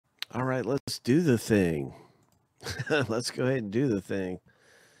All right, let's do the thing. Let's go ahead and do the thing.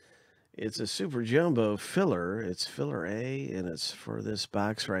 It's a super jumbo filler. It's filler A, and it's for this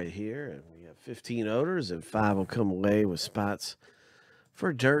box right here. And we have 15 odors, and 5 will come away with spots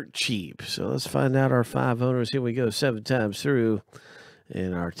for dirt cheap. So let's find out our 5 owners. Here we go, 7 times through.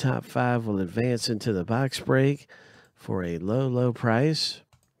 And our top 5 will advance into the box break for a low, low price.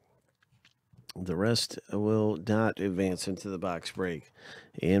 The rest will not advance into the box break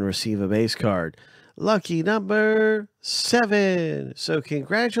and receive a base card. Lucky number 7. So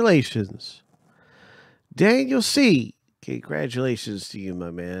congratulations, Daniel C. Congratulations to you,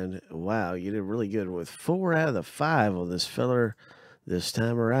 my man. Wow, you did really good with 4 out of the 5 on this filler this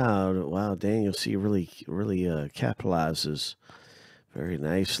time around. Wow, Daniel C. really capitalizes very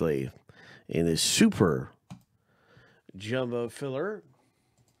nicely in this super jumbo filler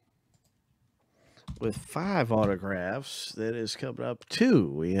with 5 autographs. That is coming up 2.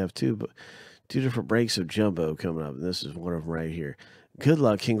 We have two different breaks of jumbo coming up, and this is one of them right here. Good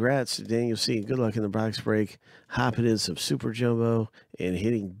luck. Congrats to Daniel C. Good luck in the box break. Hopping in some super jumbo and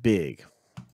hitting big.